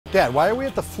Dad, why are we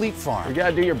at the Fleet Farm? You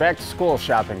gotta do your back to school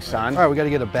shopping, son. All right, we gotta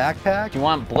get a backpack. Do you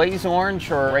want blaze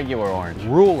orange or regular orange?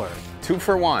 Ruler. 2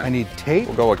 for 1. I need tape.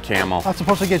 We'll go with camel. I'm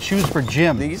supposed to get shoes for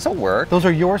gym. These'll work. Those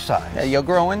are your size. Yeah, you'll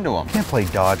grow into them. Can't play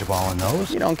dodgeball in those.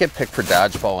 You don't get picked for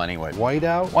dodgeball anyway.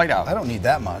 Whiteout? Whiteout. I don't need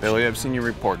that much. Billy, I've seen your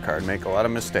report card. Make a lot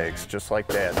of mistakes, just like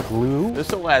Dad. Glue?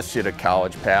 This'll last you to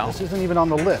college, pal. This isn't even on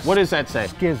the list. What does that say?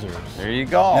 Skizzers. There you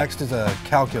go. Next is a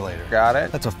calculator. Got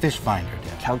it? That's a fish finder,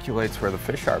 Dad. Calculates where the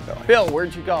fish are, Billy. Bill,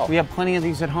 where'd you go? We have plenty of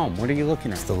these at home. What are you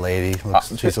looking at? It's the lady.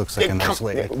 She looks like a nice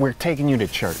lady. We're taking you to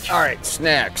church. All right,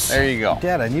 snacks. There you go.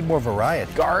 Dad, I need more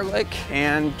variety. Garlic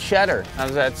and cheddar.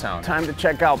 How's that sound? Time to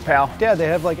check out, pal. Dad, they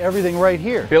have like everything right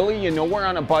here. Billy, you know we're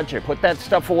on a budget. Put that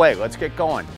stuff away. Let's get going.